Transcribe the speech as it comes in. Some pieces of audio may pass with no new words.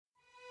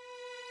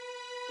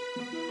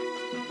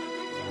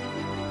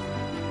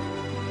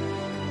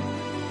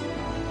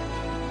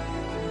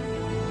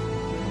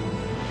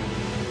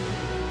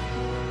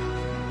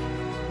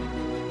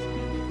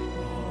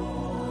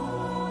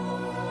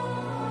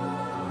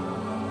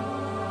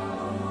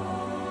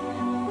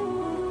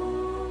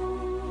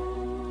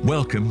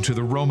Welcome to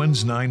the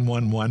Romans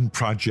 911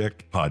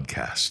 Project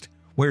podcast,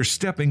 where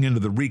stepping into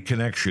the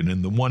reconnection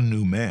in the one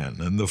new man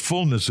and the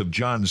fullness of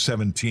John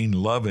 17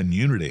 love and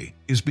unity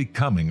is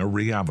becoming a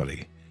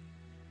reality.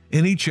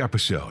 In each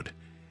episode,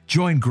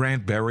 join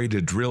Grant Barry to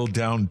drill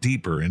down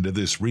deeper into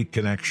this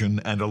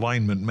reconnection and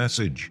alignment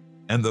message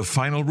and the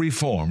final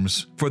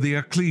reforms for the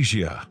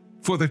ecclesia,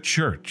 for the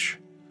church.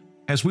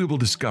 As we will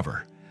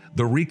discover,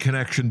 the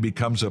reconnection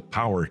becomes a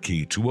power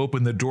key to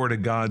open the door to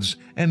God's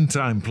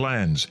end-time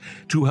plans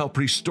to help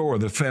restore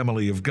the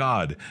family of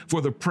God for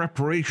the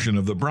preparation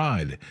of the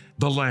bride,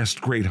 the last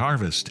great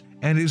harvest,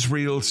 and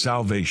Israel's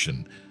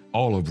salvation,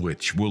 all of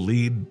which will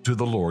lead to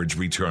the Lord's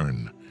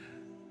return.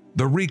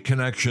 The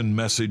reconnection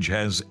message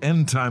has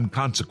end-time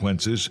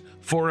consequences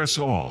for us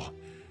all.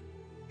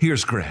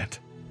 Here's Grant.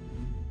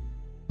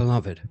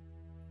 Beloved,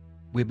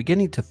 we're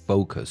beginning to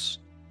focus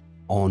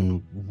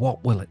on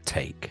what will it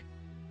take,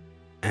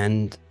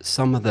 and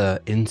some of the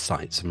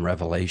insights and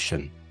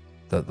revelation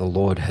that the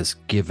Lord has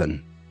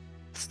given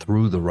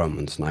through the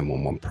Romans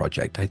 911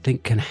 Project, I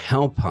think can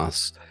help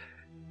us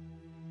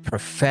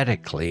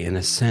prophetically, in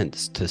a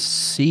sense, to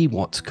see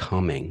what's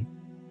coming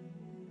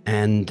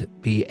and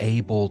be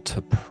able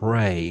to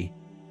pray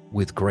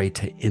with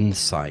greater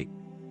insight,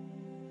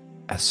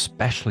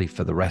 especially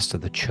for the rest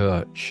of the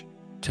church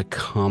to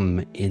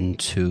come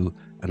into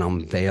an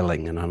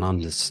unveiling and an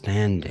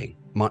understanding,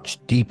 much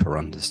deeper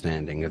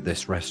understanding of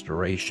this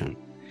restoration.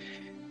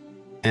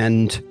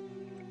 And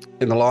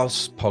in the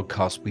last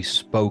podcast, we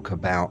spoke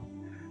about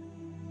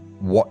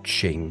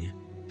watching,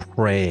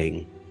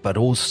 praying, but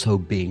also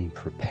being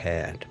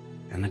prepared.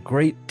 And a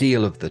great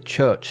deal of the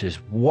church is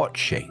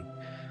watching,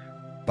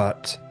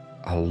 but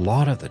a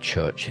lot of the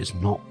church is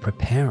not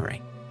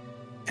preparing.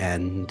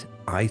 And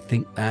I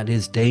think that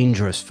is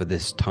dangerous for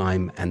this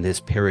time and this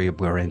period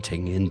we're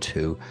entering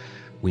into.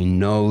 We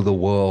know the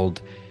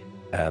world,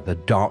 the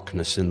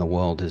darkness in the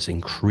world is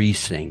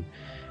increasing,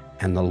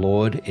 and the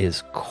Lord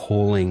is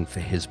calling for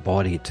his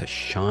body to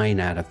shine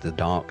out of the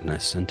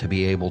darkness and to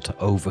be able to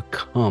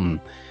overcome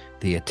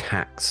the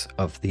attacks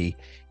of the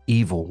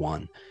evil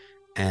one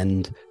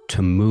and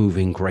to move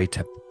in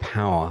greater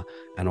power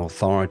and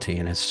authority,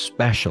 and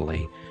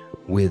especially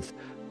with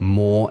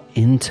more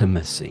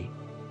intimacy,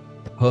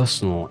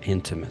 personal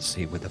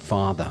intimacy with the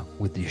Father,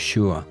 with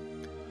Yeshua,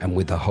 and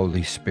with the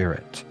Holy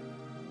Spirit.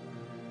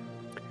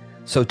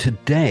 So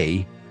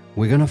today,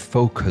 we're going to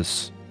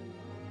focus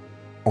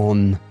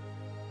on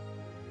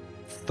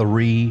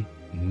three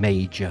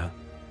major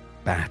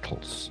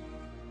battles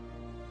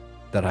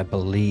that I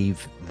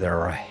believe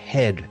they're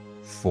ahead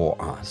for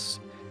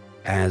us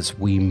as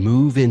we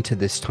move into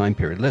this time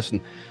period.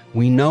 Listen,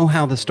 we know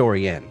how the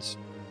story ends.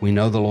 We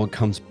know the Lord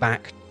comes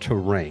back to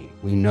reign.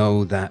 We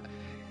know that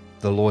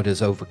the Lord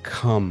has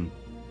overcome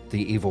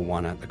the evil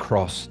one at the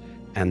cross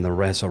and the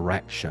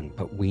resurrection.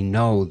 But we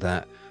know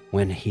that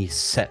when he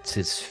sets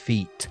his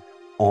feet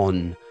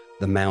on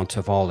the Mount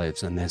of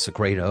Olives and there's a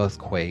great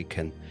earthquake,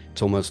 and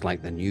it's almost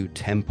like the new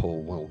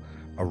temple will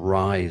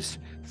arise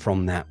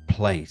from that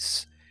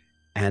place,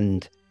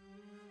 and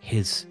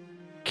his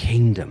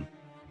kingdom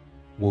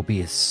will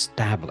be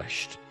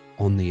established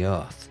on the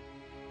earth.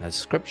 As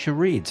scripture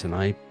reads, and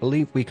I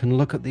believe we can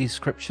look at these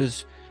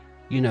scriptures,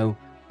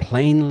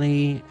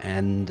 plainly,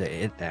 and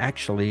it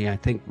actually, I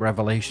think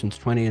Revelations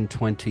 20 and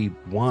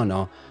 21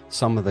 are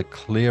some of the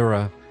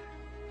clearer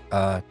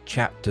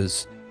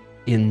chapters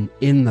in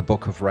the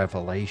book of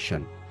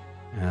Revelation,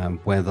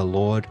 where the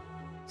Lord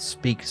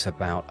speaks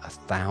about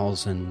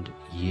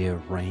 1,000-year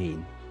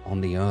reign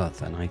on the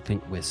earth, and I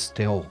think we're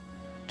still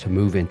to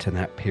move into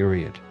that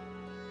period.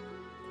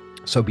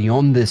 So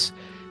beyond this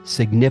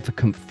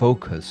significant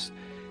focus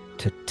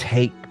to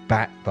take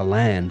back the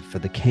land for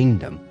the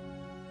kingdom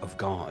of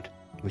God,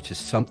 which is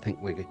something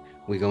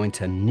we're going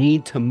to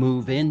need to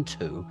move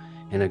into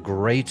in a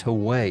greater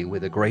way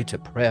with a greater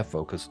prayer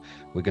focus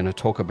we're going to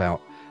talk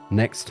about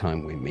next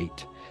time we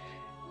meet.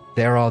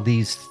 There are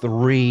these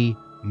three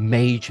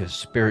major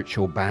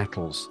spiritual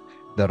battles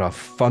that are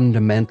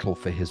fundamental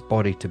for his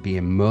body to be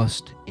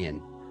immersed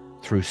in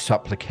through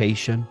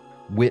supplication,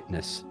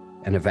 witness,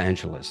 and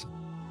evangelism.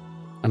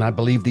 And I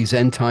believe these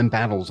end-time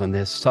battles and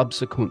their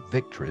subsequent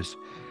victories,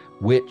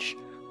 which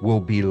will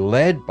be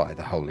led by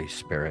the Holy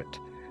Spirit,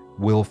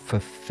 will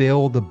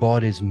fulfill the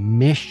body's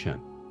mission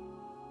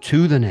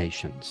to the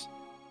nations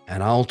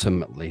and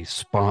ultimately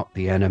spark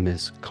the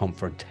enemy's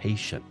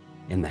confrontation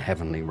in the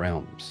heavenly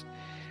realms.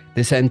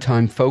 This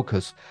end-time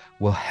focus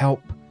will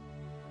help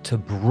to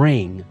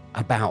bring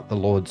about the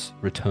Lord's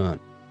return.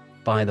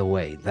 By the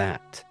way,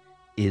 that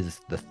is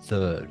the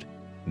third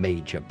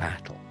major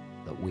battle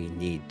that we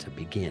need to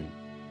begin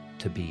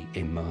to be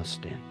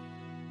immersed in.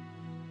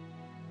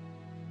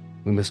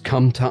 We must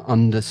come to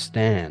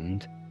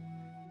understand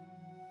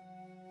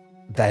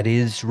that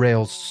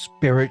Israel's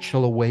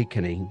spiritual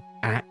awakening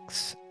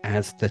acts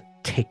as the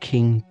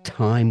ticking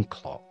time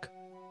clock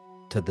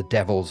to the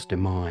devil's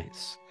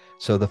demise.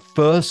 So the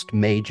first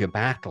major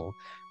battle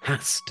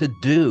has to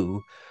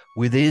do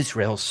with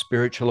Israel's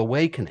spiritual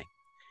awakening.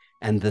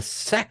 And the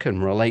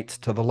second relates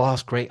to the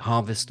last great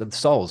harvest of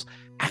souls.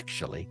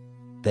 Actually,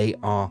 they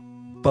are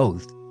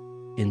both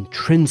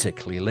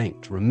intrinsically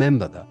linked.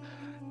 Remember,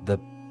 the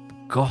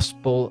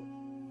gospel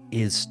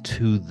is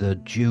to the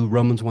Jew,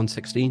 Romans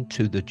 1:16,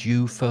 to the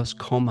Jew first,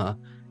 comma,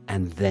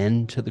 and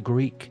then to the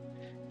Greek.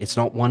 It's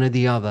not one or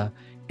the other,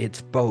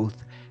 it's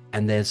both.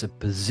 And there's a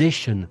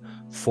position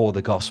for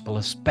the gospel,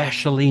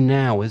 especially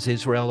now as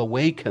Israel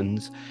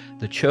awakens.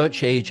 The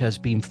church age has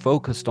been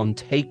focused on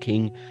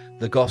taking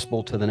the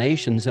gospel to the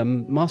nations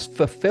and must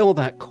fulfill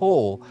that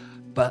call.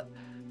 But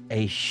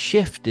a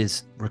shift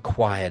is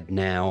required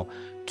now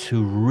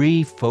to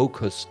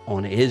refocus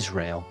on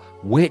Israel,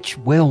 which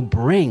will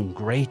bring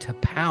greater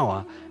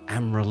power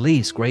and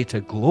release greater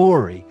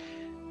glory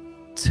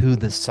to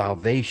the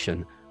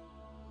salvation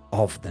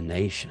of the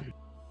nation.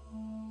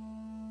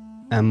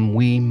 And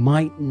we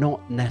might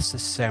not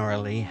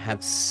necessarily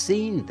have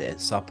seen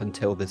this up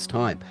until this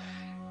time.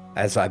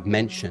 As I've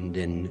mentioned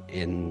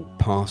in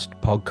past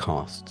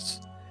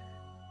podcasts,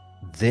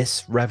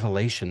 this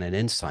revelation and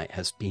insight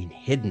has been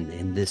hidden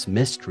in this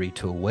mystery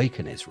to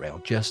awaken Israel,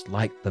 just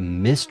like the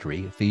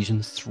mystery,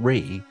 Ephesians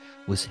 3,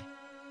 was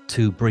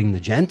to bring the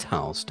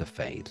Gentiles to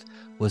faith,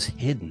 was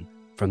hidden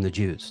from the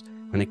Jews.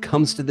 When it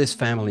comes to this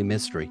family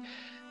mystery,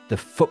 the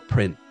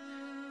footprint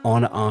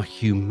on our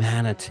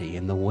humanity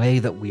and the way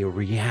that we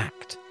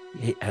react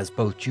as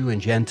both Jew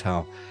and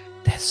Gentile,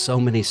 there's so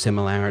many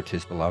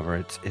similarities,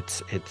 beloved.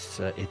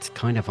 It's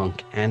kind of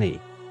uncanny,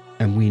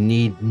 and we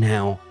need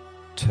now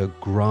to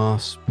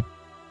grasp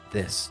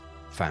this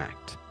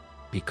fact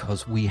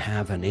because we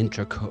have an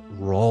intricate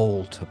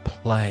role to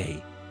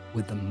play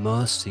with the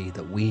mercy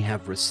that we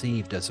have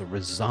received as a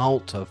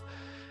result of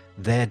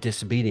their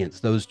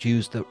disobedience. Those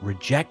Jews that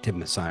rejected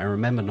Messiah,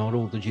 remember, not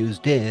all the Jews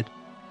did.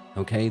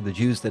 Okay, the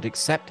Jews that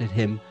accepted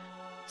him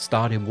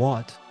started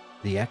what?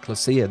 The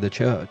ecclesia, the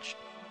church.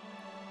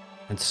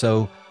 And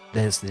so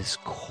there's this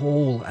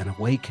call and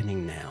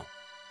awakening now.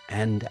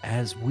 And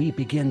as we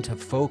begin to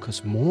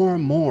focus more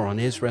and more on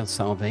Israel's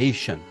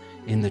salvation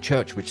in the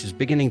church, which is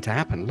beginning to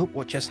happen, look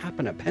what just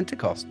happened at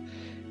Pentecost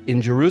in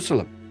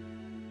Jerusalem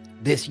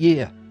this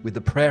year with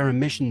the prayer and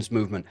missions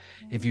movement.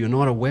 If you're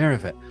not aware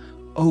of it,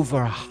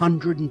 over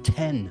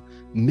 110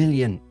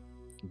 million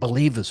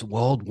believers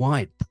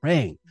worldwide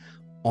praying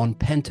on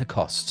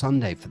Pentecost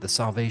Sunday for the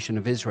salvation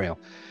of Israel.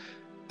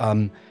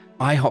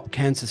 IHOP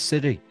Kansas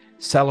City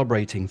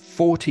celebrating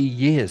 40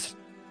 years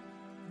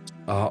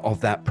of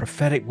that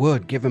prophetic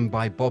word given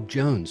by Bob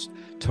Jones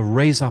to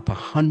raise up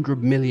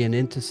 100 million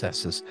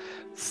intercessors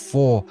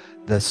for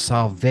the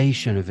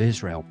salvation of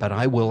Israel. But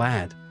I will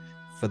add,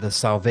 for the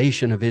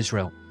salvation of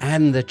Israel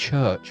and the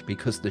church,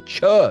 because the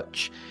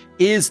church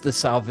is the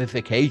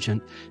salvific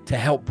agent to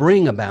help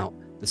bring about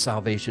the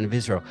salvation of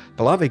Israel.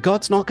 Beloved,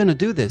 God's not going to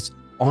do this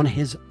on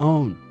his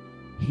own.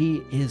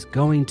 He is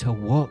going to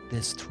work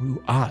this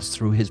through us,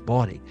 through his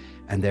body.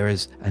 And there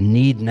is a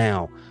need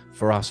now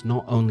for us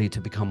not only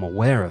to become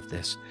aware of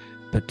this,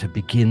 but to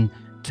begin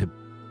to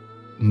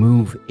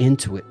move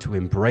into it, to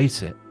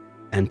embrace it,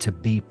 and to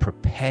be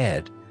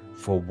prepared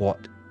for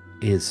what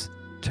is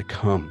to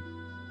come.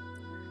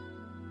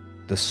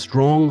 The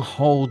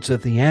strongholds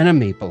of the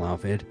enemy,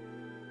 beloved,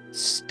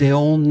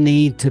 still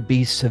need to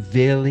be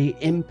severely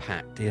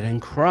impacted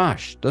and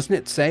crushed. Doesn't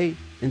it say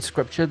in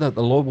Scripture that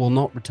the Lord will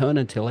not return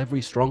until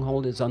every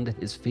stronghold is under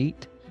his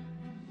feet?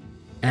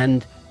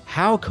 And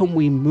how can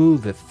we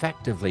move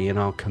effectively in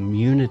our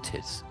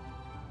communities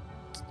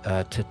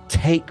to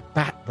take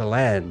back the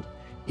land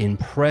in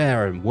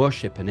prayer and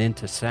worship and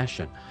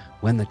intercession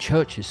when the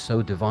church is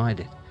so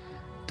divided?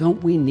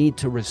 Don't we need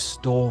to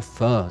restore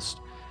first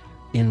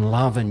in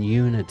love and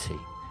unity,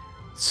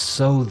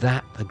 so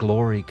that the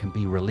glory can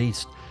be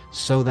released,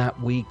 so that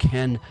we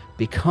can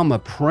become a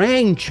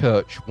praying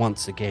church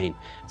once again,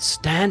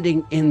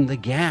 standing in the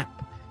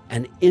gap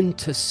and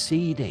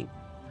interceding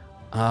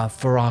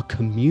for our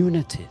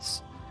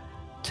communities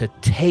to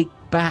take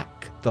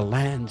back the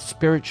land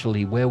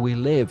spiritually where we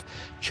live.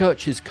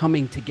 Churches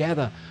coming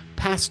together,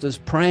 pastors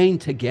praying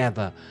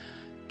together,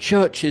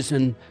 churches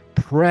and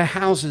prayer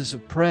houses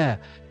of prayer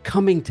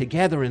coming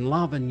together in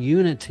love and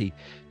unity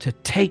to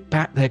take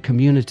back their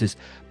communities.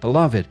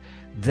 Beloved,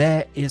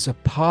 there is a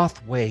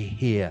pathway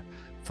here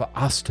for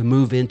us to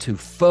move into.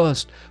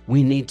 First,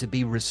 we need to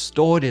be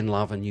restored in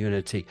love and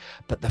unity.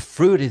 But the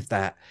fruit of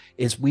that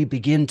is we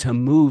begin to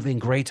move in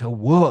greater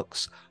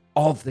works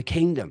of the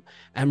kingdom.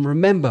 And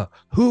remember,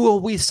 who are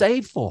we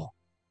saved for?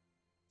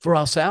 For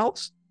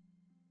ourselves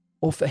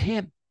or for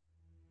him?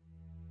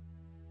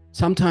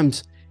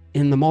 Sometimes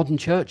in the modern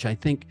church, I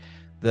think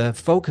the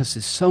focus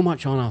is so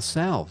much on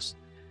ourselves.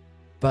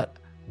 But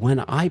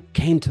when I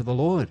came to the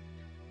Lord,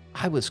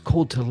 I was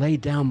called to lay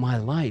down my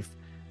life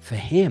for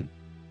him,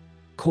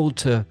 called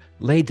to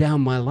lay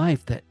down my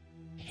life that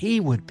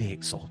he would be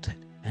exalted.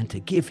 and to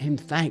give him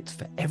thanks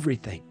for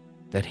everything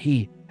that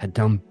he had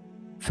done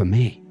for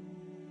me.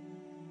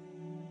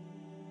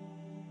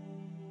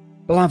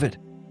 Beloved,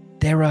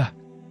 there are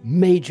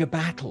major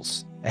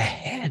battles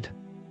ahead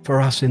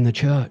for us in the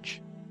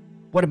church.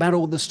 What about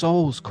all the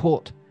souls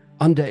caught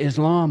under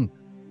Islam,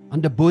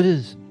 under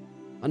Buddhism,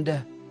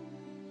 under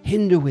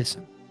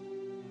Hinduism?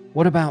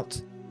 What about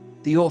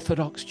the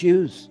Orthodox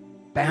Jews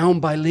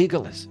bound by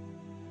legalism?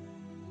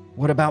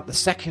 What about the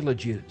secular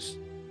Jews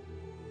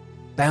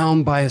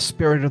bound by a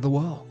spirit of the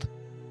world?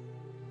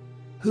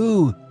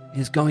 Who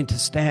is going to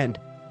stand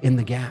in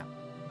the gap?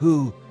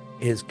 Who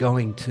is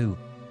going to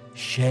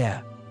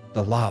share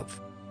the love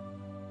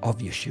of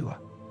Yeshua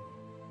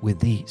with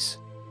these?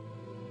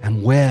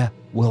 And where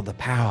will the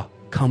power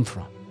come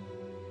from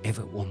if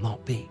it will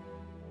not be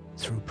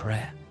through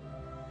prayer,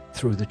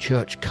 through the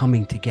church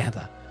coming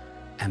together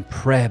and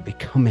prayer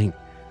becoming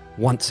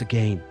once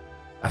again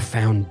a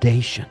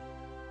foundation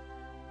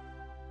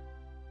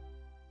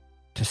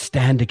to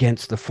stand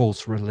against the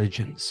false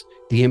religions,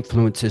 the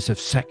influences of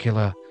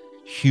secular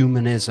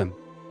humanism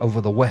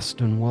over the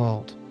Western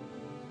world,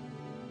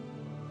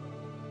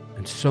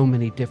 and so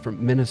many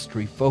different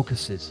ministry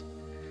focuses?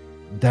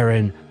 They're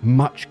in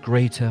much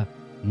greater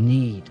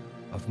need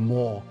of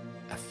more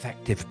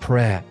effective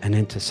prayer and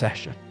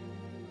intercession.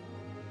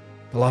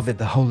 Beloved,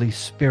 the Holy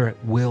Spirit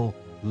will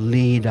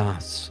lead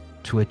us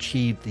to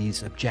achieve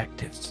these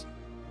objectives.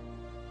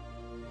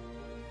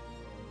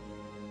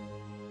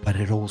 But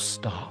it all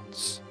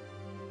starts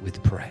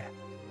with prayer.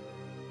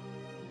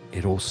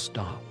 It all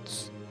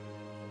starts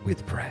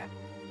with prayer.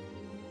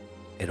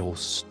 It all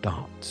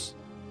starts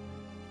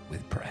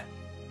with prayer.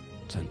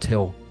 So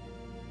until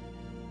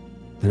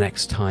the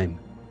next time,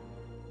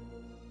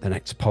 the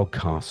next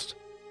podcast,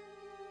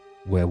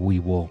 where we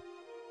will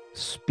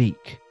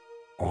speak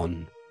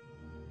on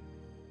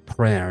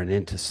prayer and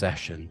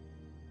intercession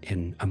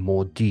in a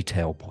more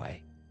detailed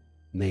way,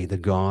 may the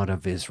God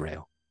of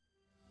Israel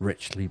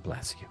richly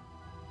bless you.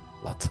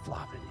 Lots of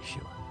love in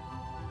Yeshua.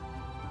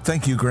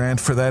 Thank you, Grant,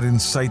 for that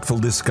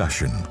insightful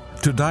discussion.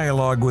 To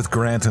dialogue with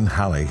Grant and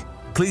Hallie,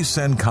 please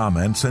send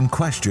comments and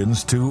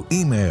questions to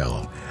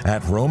email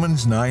at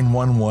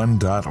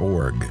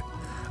romans911.org.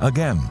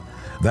 Again,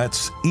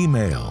 that's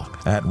email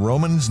at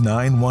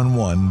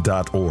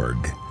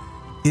romans911.org.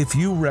 If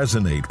you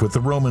resonate with the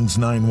Romans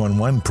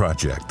 911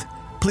 Project,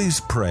 please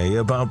pray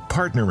about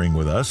partnering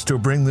with us to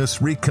bring this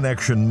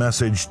reconnection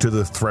message to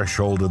the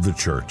threshold of the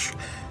church.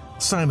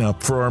 Sign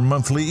up for our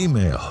monthly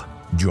email.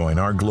 Join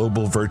our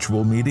global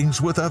virtual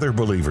meetings with other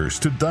believers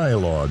to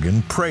dialogue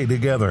and pray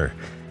together.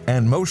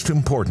 And most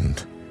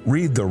important,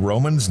 read the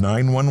Romans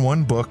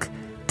 911 book,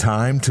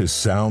 Time to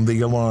Sound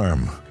the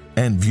Alarm,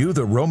 and view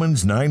the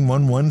Romans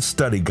 911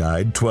 Study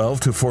Guide 12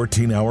 to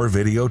 14-hour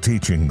video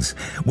teachings,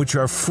 which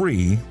are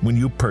free when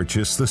you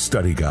purchase the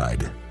study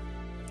guide.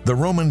 The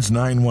Romans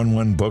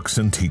 911 books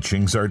and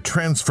teachings are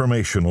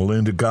transformational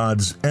into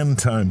God's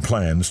end-time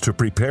plans to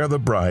prepare the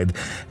bride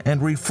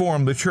and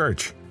reform the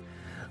church.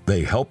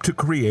 They help to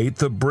create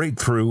the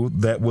breakthrough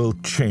that will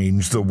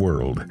change the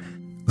world.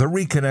 The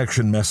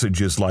reconnection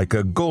message is like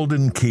a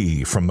golden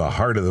key from the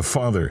heart of the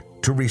Father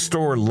to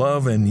restore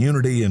love and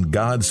unity in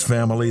God's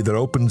family that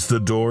opens the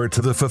door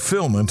to the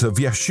fulfillment of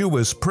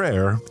Yeshua's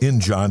prayer in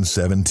John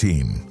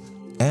 17.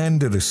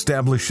 And it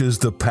establishes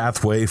the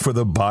pathway for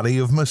the body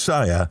of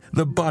Messiah,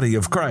 the body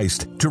of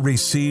Christ, to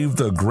receive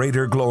the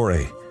greater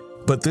glory.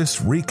 But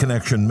this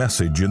reconnection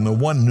message in the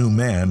one new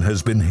man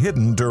has been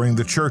hidden during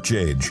the church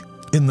age,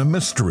 in the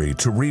mystery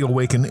to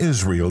reawaken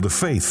Israel to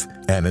faith,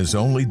 and is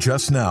only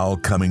just now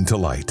coming to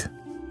light.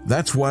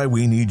 That's why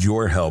we need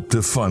your help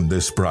to fund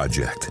this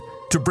project,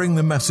 to bring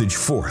the message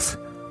forth,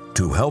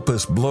 to help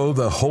us blow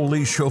the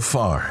holy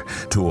shofar,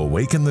 to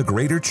awaken the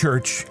greater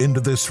church into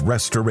this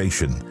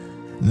restoration.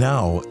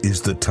 Now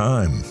is the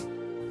time.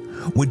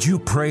 Would you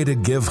pray to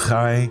give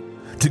chai,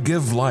 to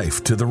give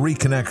life to the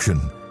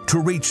reconnection,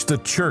 to reach the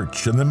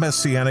church and the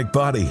messianic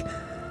body,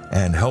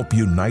 and help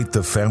unite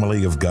the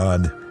family of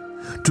God?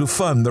 To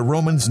fund the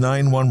Romans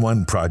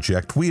 911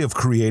 Project, we have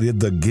created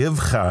the Give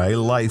Chai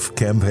Life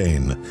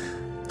campaign.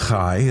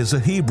 Chai is a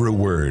Hebrew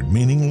word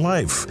meaning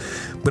life,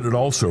 but it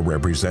also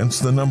represents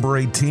the number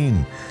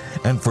 18.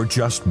 And for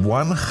just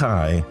one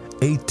chai,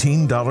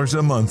 $18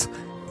 a month,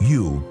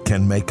 you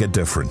can make a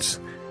difference.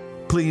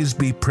 Please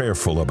be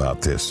prayerful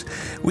about this.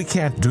 We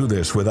can't do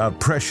this without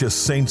precious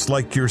saints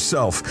like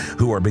yourself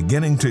who are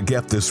beginning to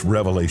get this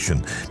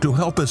revelation to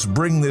help us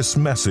bring this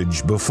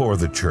message before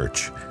the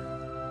church.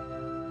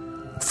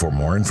 For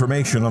more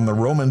information on the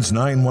Romans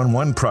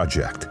 911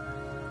 Project,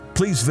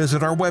 please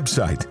visit our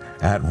website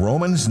at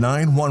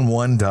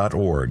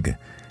romans911.org.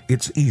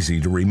 It's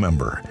easy to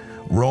remember,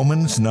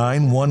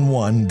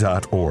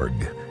 romans911.org.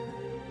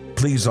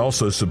 Please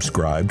also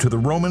subscribe to the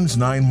Romans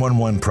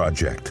 911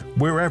 Project,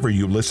 wherever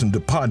you listen to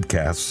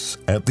podcasts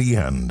at the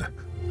end.